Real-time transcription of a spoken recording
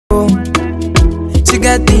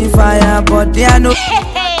get the fire, but they are no.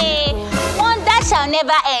 Hey, wonder shall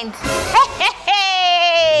never end.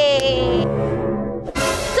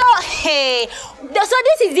 So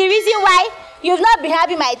this is the reason why you've not been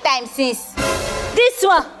having my time since. This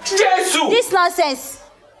one. Jesus. This nonsense.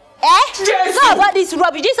 Jesus. Go about this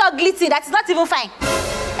rubbish, this ugly thing that is not even fine.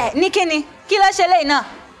 Nikini, kilo shele na.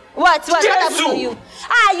 What happened to you?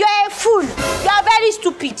 Ah, you are a fool. You are very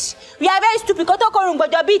stupid. You are very stupid. Look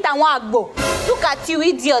at you,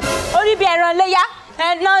 idiot. Only be around layer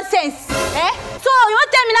and nonsense. So you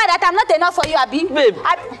won't tell me now that I'm not enough for you, Abi? Babe.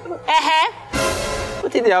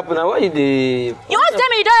 What did happen now? Why you the? You won't tell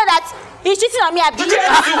me you don't know that he's cheating on me, Abi?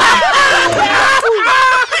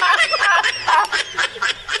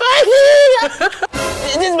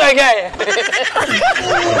 This is my guy.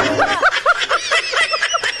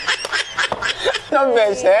 No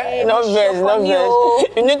verse, eh? No verse, no verse.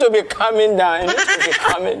 You need to be calming down. You need to be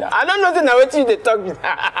calming down. I don't know what you talk.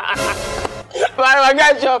 My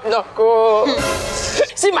guy job no cool.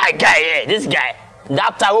 See my guy here, this guy.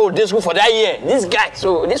 After all this school for that year, this guy.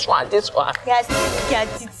 So this one. Yes, look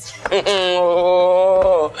at it.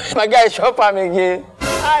 Oh, my guy shop him again.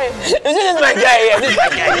 Hi. You see this my guy here. This my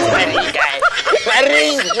guy. This my rich guy. My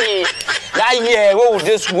rich guy. That year, what would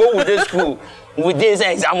this school? With this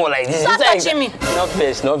exam like this. Stop touching me.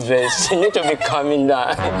 No verse. You need to be calming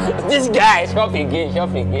down. This guy, shop again.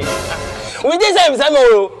 With this exam,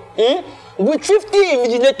 with 50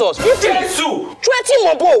 invigilators, 20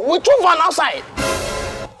 mopo, with 2 van outside.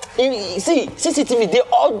 You see, CCTV, they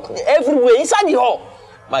all everywhere inside the hall.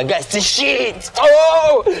 My guy still shit.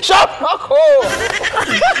 Oh, shop. Oh.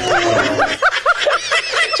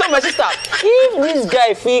 So my sister, if this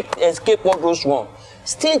guy fake escape what goes wrong,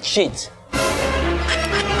 still cheat.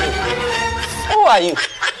 Who are you?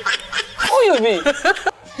 Who you be?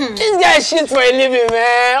 This guy shit for a living,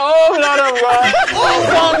 man. Oh, Lord of God. Oh,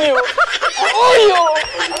 from you. Oh, you.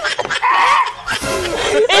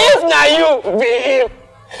 If now you be him,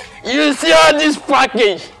 you see all this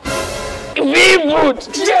package. Be good.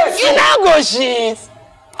 Yes. You now go shit.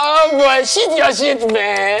 Oh, boy, shit your shit,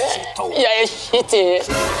 man. You're a shitty.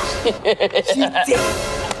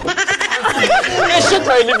 You shit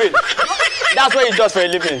for a living. That's what he does for a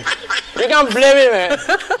living. You can't blame him, man.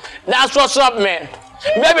 That's what's up, man.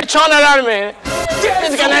 Baby, turn around, man.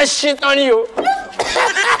 This gonna shit on you.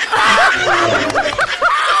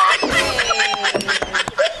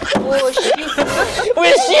 Oh, shit.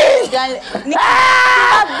 We shit.